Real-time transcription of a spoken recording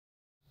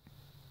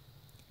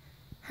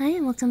Hi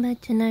and welcome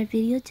back to another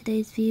video.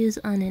 Today's video is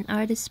on an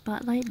artist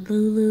spotlight,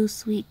 Lulu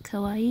Sweet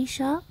Kawaii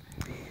shop.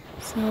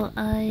 So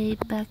I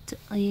backed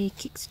a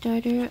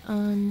Kickstarter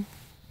on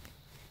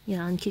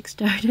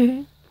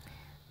Kickstarter.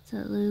 So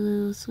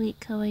Lulu Sweet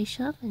Kawaii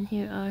shop, and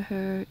here are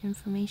her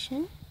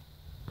information.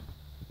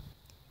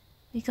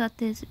 We got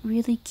this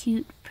really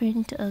cute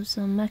print of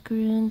some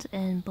macaroons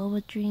and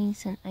boba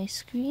drinks and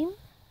ice cream.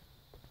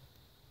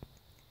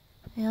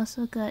 I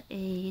also got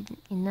an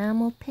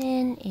enamel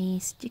pin, a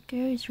sticker,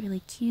 it's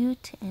really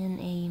cute, and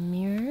a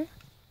mirror.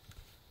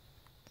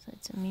 So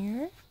it's a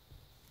mirror.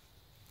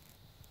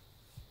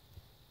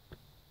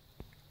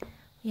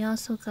 We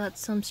also got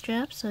some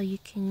straps, so you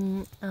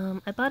can,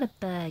 I bought a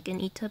bag,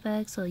 an Ita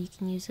bag, so you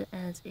can use it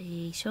as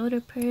a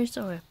shoulder purse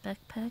or a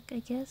backpack, I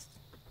guess.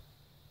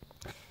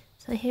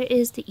 So here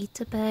is the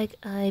Ita bag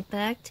I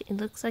backed. It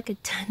looks like a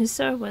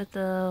dinosaur with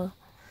a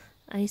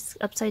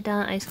upside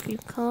down ice cream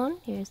cone.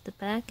 Here's the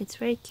back. It's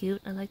very cute.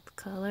 I like the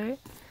color.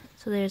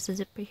 So there's a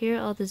zipper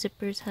here. All the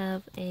zippers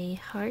have a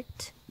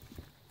heart.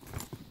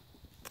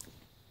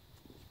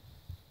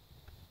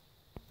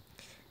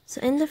 So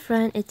in the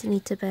front, it's an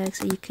Ita bag,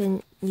 so you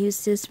can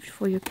use this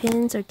for your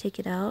pins or take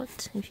it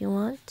out if you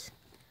want,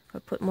 or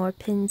put more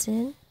pins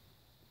in.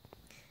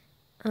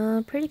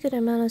 Pretty good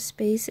amount of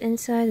space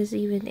inside. There's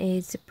even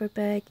a zipper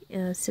bag,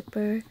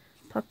 zipper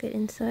pocket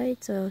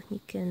inside, so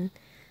you can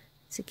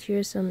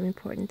secure some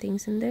important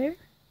things in there.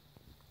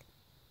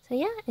 So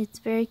yeah, it's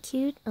very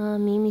cute.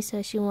 Mimi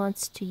says she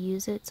wants to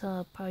use it, so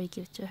I'll probably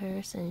give it to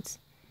her since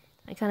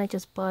I kind of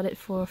just bought it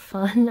for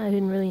fun. I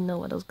didn't really know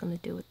what I was going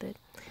to do with it.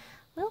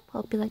 Well,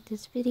 hope you liked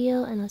this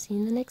video, and I'll see you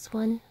in the next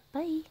one.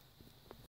 Bye!